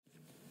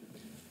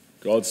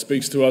God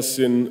speaks to us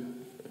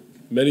in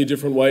many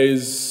different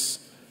ways,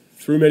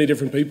 through many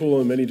different people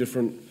and many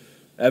different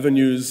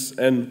avenues,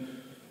 and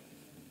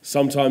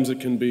sometimes it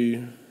can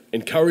be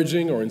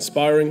encouraging or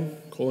inspiring,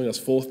 calling us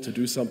forth to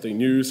do something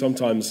new.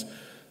 Sometimes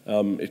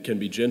it can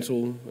be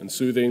gentle and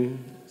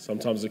soothing.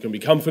 Sometimes it can be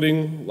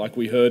comforting, like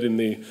we heard in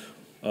the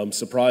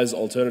surprise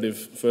alternative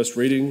first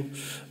reading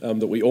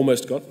that we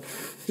almost got.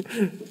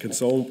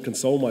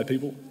 Console my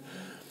people.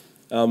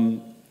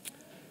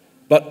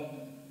 But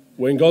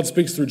when God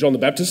speaks through John the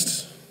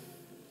Baptist,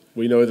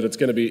 we know that it's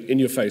going to be in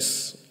your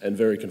face and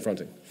very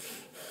confronting.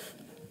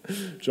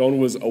 John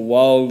was a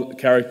wild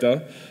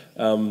character,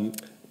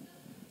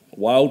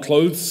 wild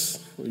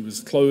clothes. He was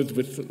clothed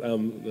with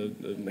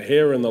the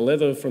hair and the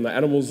leather from the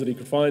animals that he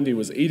could find. He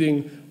was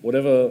eating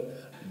whatever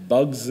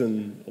bugs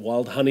and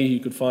wild honey he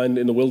could find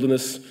in the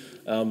wilderness.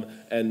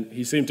 And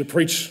he seemed to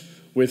preach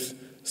with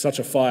such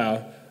a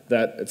fire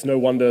that it's no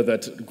wonder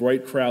that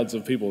great crowds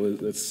of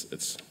people,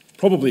 it's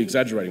probably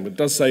exaggerating, but it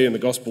does say in the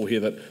gospel here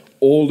that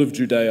all of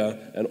Judea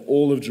and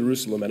all of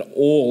Jerusalem and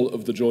all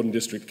of the Jordan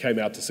district came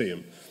out to see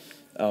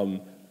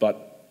him.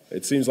 But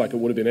it seems like it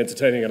would have been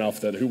entertaining enough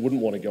that who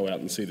wouldn't want to go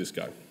out and see this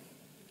guy?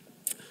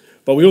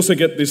 But we also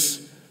get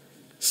this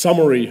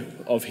summary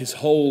of his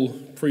whole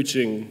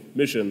preaching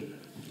mission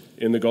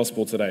in the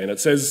gospel today. And it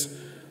says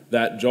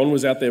that John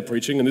was out there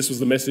preaching, and this was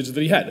the message that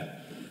he had.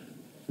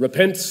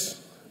 Repent,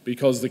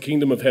 because the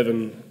kingdom of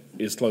heaven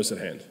is close at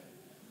hand.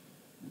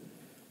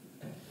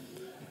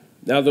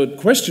 Now, the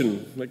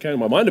question that came to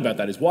my mind about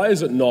that is, why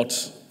is it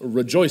not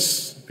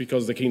rejoice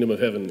because the kingdom of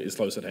heaven is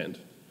close at hand?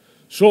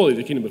 Surely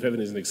the kingdom of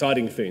heaven is an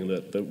exciting thing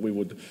that we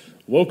would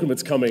welcome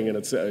its coming, and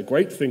it's a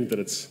great thing that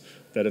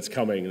it's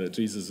coming, that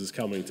Jesus is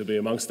coming to be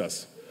amongst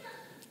us.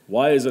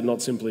 Why is it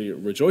not simply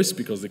rejoice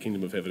because the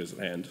kingdom of heaven is at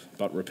hand,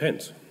 but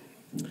repent?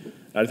 And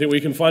I think we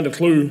can find a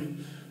clue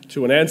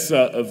to an answer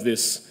of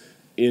this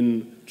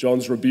in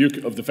John's rebuke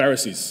of the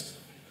Pharisees.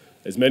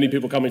 There's many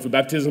people coming for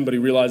baptism, but he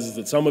realizes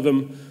that some of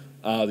them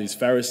are these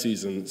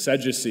Pharisees and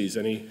Sadducees,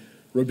 and he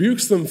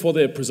rebukes them for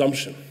their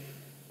presumption.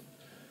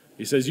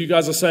 He says, you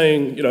guys are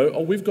saying,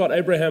 we've got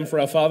Abraham for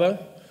our father,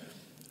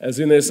 as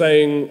in they're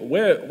saying,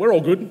 we're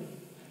all good.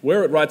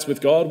 We're at rights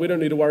with God. We don't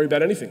need to worry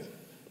about anything.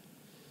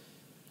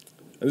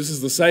 And this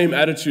is the same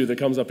attitude that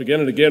comes up again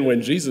and again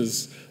when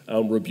Jesus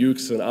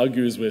rebukes and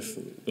argues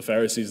with the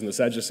Pharisees and the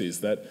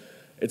Sadducees, that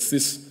it's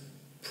this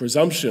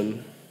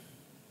presumption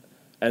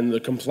and the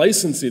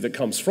complacency that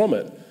comes from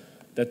it,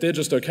 that they're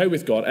just okay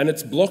with God, and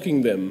it's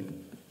blocking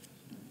them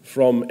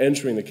from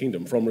entering the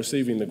kingdom, from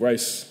receiving the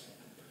grace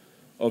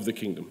of the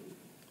kingdom.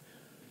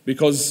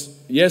 Because,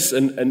 yes,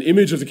 an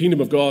image of the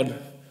kingdom of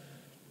God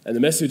and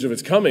the message of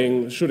its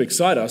coming should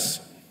excite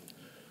us,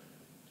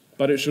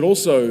 but it should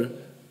also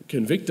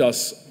convict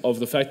us of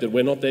the fact that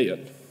we're not there yet,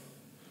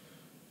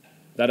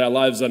 that our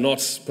lives are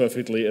not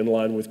perfectly in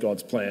line with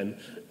God's plan,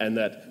 and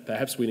that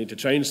perhaps we need to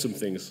change some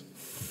things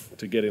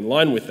to get in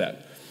line with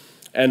that.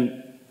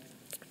 And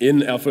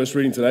in our first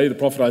reading today, the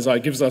prophet Isaiah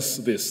gives us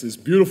this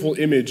beautiful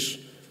image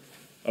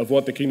of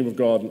what the kingdom of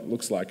God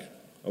looks like,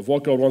 of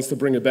what God wants to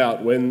bring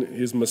about when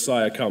his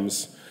Messiah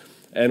comes.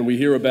 And we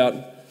hear about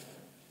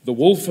the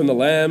wolf and the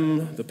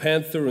lamb, the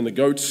panther and the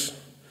goat,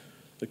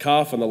 the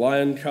calf and the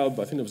lion cub.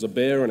 I think there was a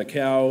bear and a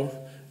cow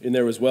in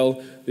there as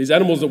well. These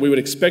animals that we would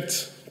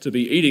expect to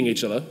be eating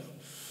each other,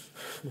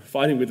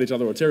 fighting with each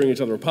other or tearing each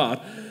other apart,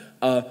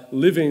 are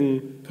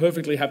living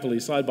perfectly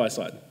happily side by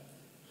side.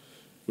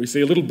 We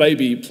see a little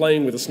baby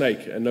playing with a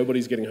snake and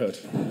nobody's getting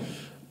hurt.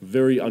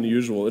 Very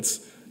unusual.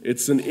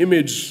 It's an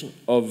image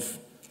of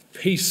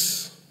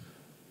peace.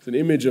 It's an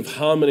image of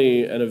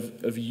harmony and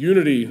of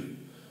unity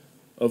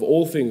of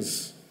all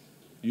things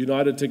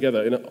united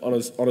together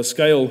on a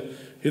scale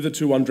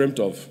hitherto undreamt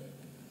of.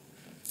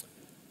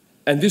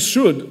 And this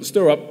should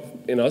stir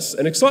up in us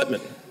an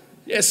excitement.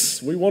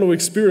 Yes, we want to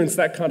experience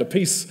that kind of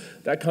peace,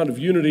 that kind of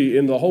unity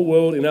in the whole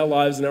world, in our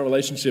lives, in our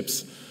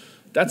relationships.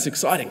 That's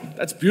exciting.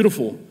 That's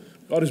beautiful.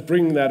 God is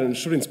bringing that and it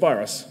should inspire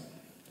us.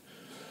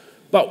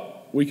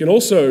 But we can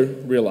also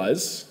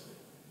realize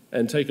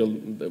and take a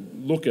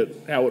look at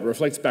how it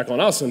reflects back on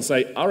us and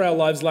say, are our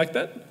lives like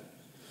that?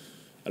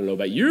 I don't know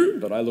about you,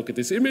 but I look at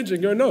this image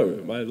and go,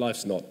 no, my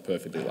life's not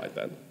perfectly like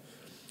that.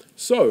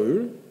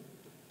 So,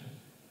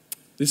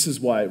 this is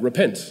why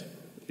repent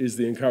is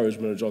the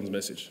encouragement of John's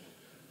message.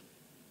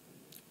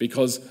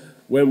 Because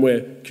when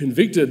we're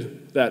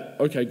convicted that,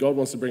 okay, God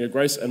wants to bring a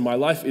grace and my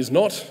life is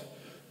not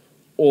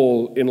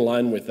all in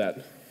line with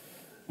that,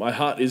 my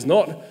heart is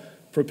not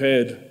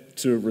prepared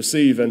to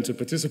receive and to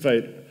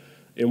participate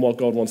in what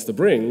God wants to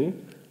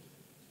bring,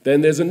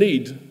 then there's a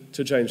need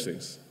to change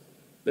things.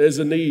 There's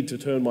a need to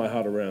turn my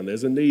heart around.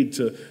 There's a need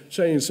to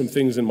change some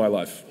things in my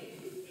life.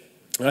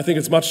 And I think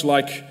it's much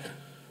like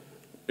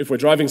if we're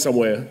driving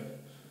somewhere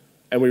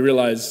and we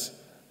realize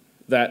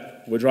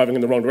that we're driving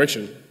in the wrong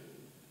direction.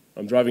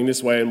 I'm driving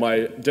this way and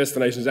my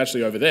destination is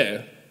actually over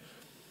there.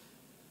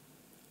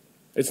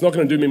 It's not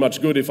going to do me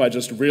much good if I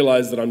just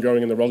realize that I'm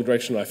going in the wrong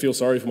direction. I feel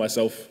sorry for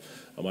myself.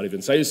 I might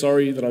even say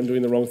sorry that I'm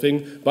doing the wrong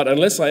thing. But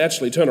unless I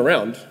actually turn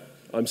around,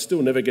 I'm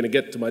still never going to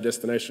get to my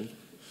destination.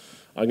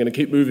 I'm going to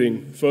keep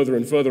moving further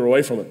and further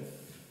away from it.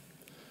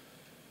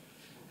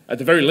 At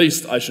the very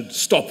least, I should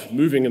stop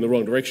moving in the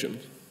wrong direction.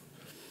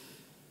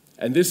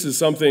 And this is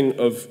something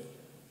of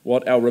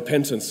what our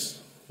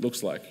repentance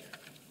looks like.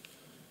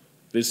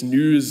 This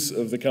news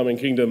of the coming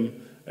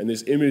kingdom and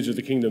this image of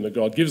the kingdom that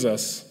God gives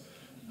us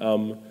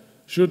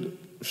should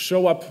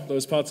show up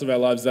those parts of our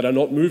lives that are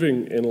not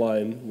moving in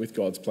line with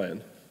God's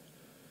plan.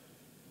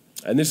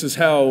 And this is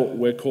how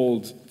we're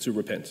called to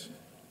repent.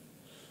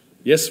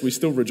 Yes, we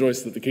still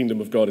rejoice that the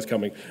kingdom of God is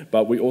coming,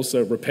 but we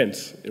also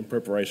repent in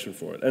preparation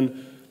for it.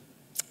 And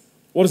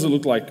what does it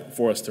look like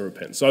for us to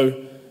repent?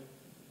 So,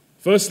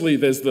 firstly,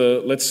 there's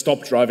the let's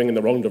stop driving in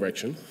the wrong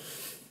direction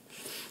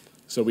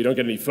so we don't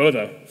get any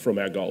further from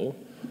our goal.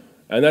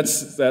 And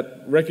that's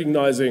that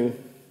recognizing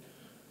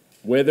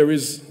where there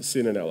is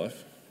sin in our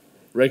life,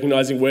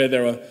 recognizing where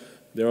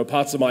there are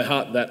parts of my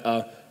heart that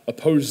are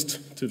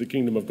opposed to the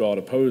kingdom of God,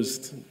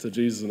 opposed to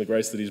Jesus and the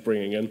grace that he's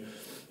bringing. And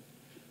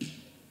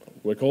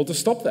we're called to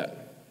stop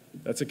that.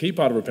 That's a key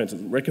part of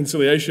repentance.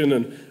 Reconciliation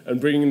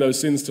and bringing those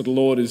sins to the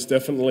Lord is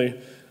definitely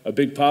a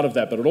big part of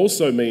that, but it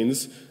also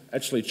means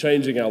actually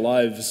changing our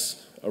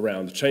lives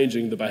around,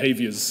 changing the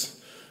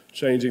behaviors,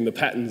 changing the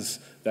patterns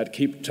that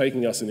keep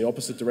taking us in the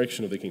opposite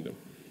direction of the kingdom.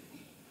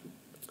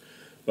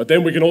 But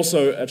then we can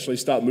also actually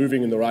start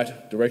moving in the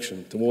right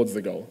direction towards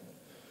the goal.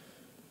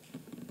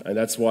 And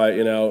that's why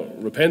in our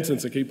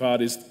repentance, a key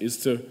part is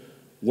to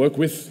work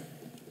with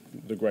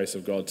the grace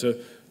of God,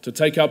 to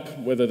take up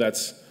whether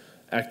that's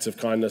acts of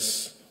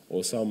kindness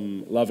or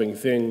some loving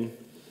thing,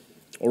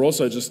 or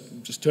also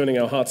just turning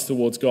our hearts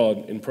towards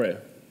God in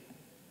prayer.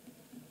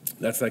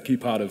 That's that key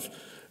part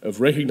of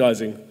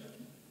recognizing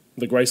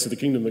the grace of the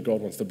kingdom that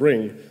God wants to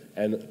bring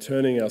and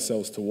turning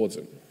ourselves towards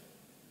it.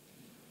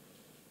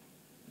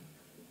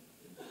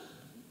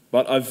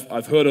 But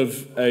I've heard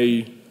of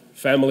a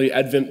family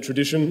Advent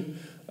tradition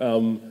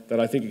that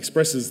I think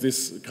expresses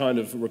this kind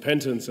of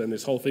repentance and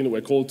this whole thing that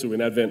we're called to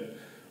in Advent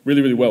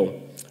really, really well.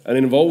 And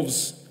it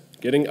involves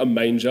getting a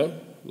manger,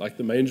 like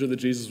the manger that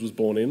Jesus was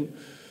born in,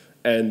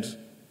 and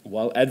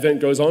while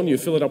Advent goes on, you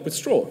fill it up with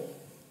straw.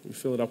 You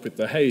fill it up with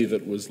the hay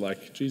that was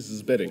like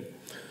Jesus' bedding.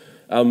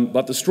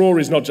 But the straw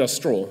is not just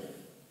straw.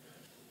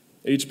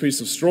 Each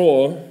piece of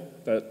straw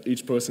that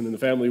each person in the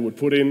family would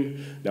put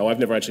in, now I've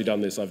never actually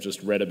done this, I've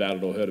just read about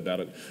it or heard about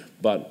it,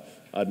 but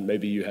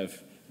maybe you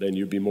have, then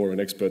you'd be more of an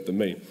expert than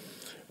me.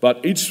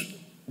 But each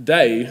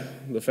day,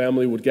 the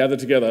family would gather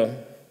together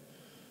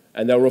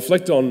and they'll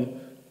reflect on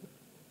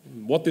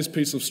what this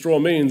piece of straw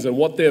means and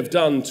what they've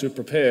done to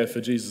prepare for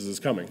Jesus'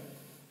 coming.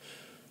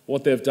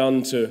 What they've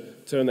done to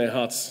turn their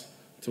hearts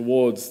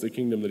towards the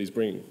kingdom that he's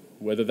bringing.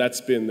 Whether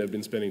that's been they've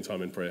been spending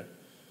time in prayer,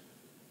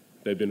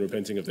 they've been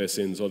repenting of their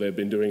sins, or they've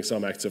been doing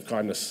some acts of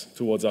kindness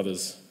towards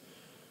others.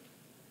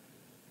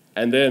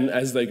 And then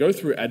as they go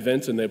through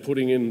Advent and they're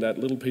putting in that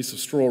little piece of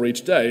straw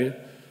each day,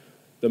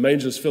 the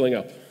manger's filling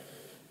up.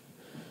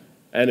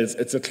 And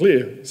it's a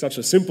clear, such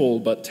a simple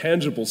but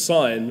tangible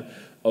sign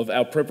of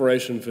our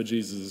preparation for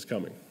Jesus'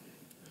 coming.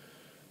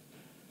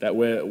 That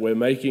we're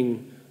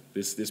making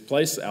this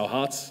place, our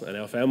hearts and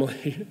our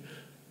family,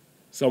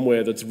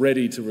 somewhere that's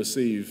ready to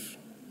receive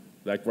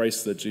that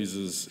grace that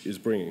Jesus is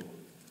bringing.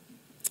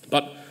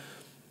 But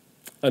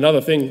another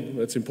thing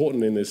that's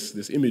important in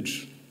this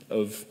image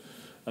of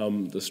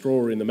the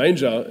straw in the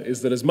manger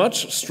is that as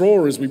much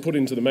straw as we put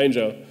into the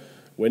manger,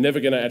 we're never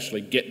going to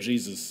actually get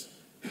Jesus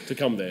to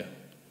come there.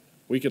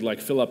 We could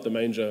fill up the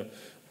manger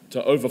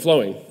to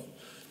overflowing.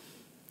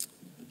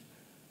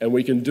 And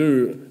we can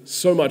do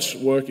so much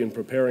work in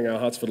preparing our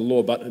hearts for the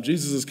Lord, but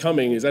Jesus'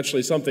 coming is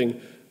actually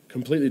something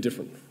completely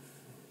different,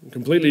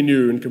 completely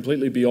new and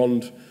completely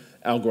beyond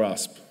our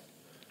grasp.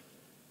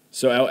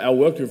 So our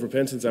work of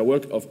repentance, our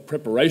work of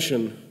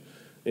preparation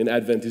in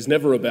Advent is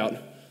never about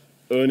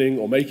earning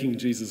or making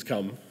Jesus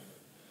come,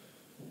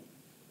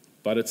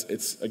 but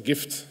it's a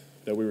gift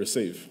that we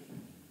receive.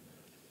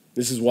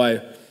 This is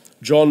why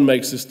John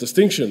makes this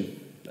distinction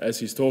as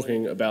he's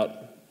talking about,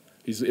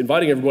 he's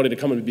inviting everybody to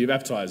come and be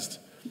baptized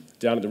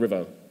down at the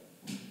river.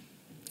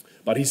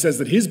 But he says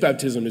that his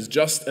baptism is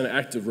just an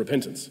act of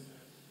repentance.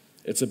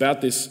 It's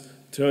about this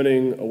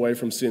turning away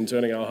from sin,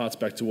 turning our hearts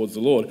back towards the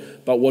Lord.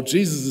 But what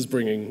Jesus is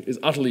bringing is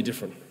utterly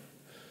different.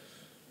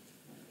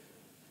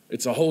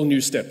 It's a whole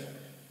new step.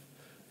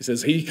 He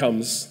says, he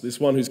comes, this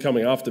one who's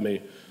coming after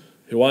me,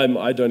 who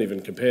I don't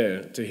even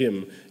compare to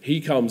him, he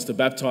comes to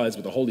baptize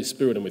with the Holy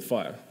Spirit and with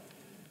fire.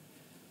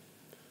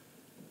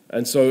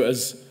 And so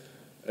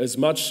as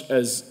much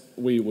as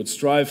we would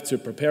strive to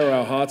prepare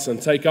our hearts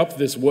and take up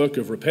this work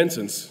of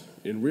repentance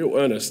in real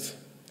earnest,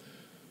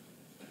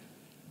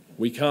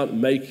 we can't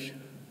make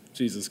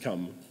Jesus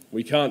come.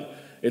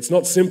 It's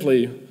not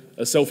simply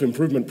a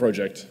self-improvement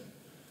project,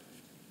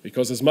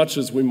 because as much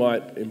as we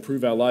might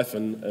improve our life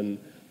and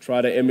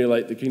try to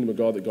emulate the kingdom of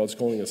God that God's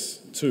calling us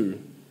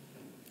to,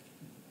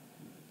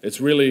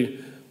 it's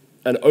really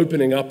an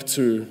opening up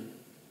to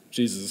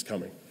Jesus'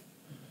 coming.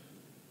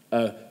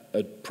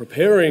 A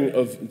preparing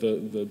of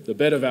the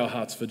bed of our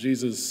hearts for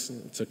Jesus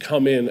to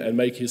come in and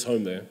make his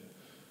home there,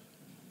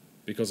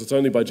 Because it's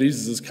only by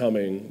Jesus'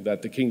 coming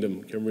that the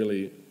kingdom can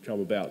really come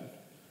about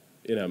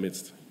in our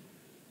midst.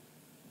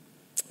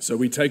 So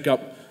we take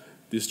up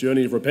this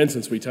journey of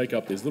repentance, we take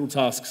up these little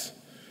tasks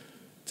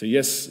to,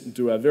 yes,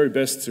 do our very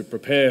best to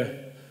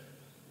prepare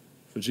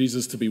for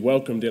Jesus to be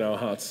welcomed in our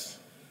hearts.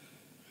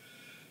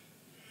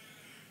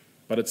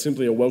 But it's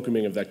simply a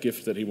welcoming of that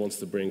gift that he wants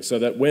to bring, so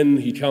that when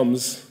he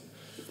comes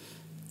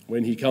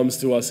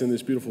to us in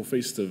this beautiful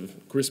feast of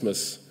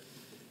Christmas,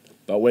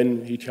 but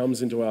when he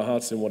comes into our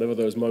hearts in whatever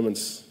those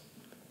moments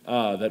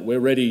are, that we're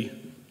ready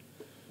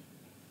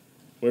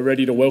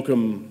to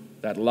welcome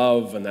that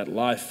love and that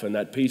life and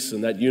that peace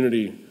and that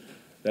unity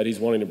that he's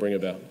wanting to bring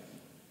about.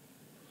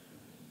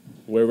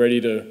 We're ready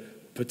to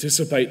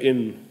participate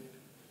in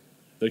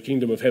the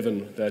kingdom of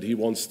heaven that he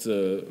wants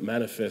to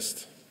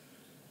manifest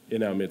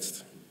in our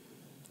midst.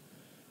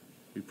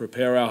 We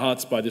prepare our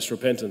hearts by this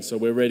repentance, so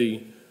we're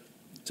ready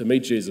to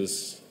meet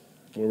Jesus.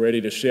 We're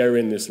ready to share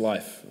in this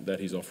life that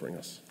he's offering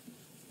us.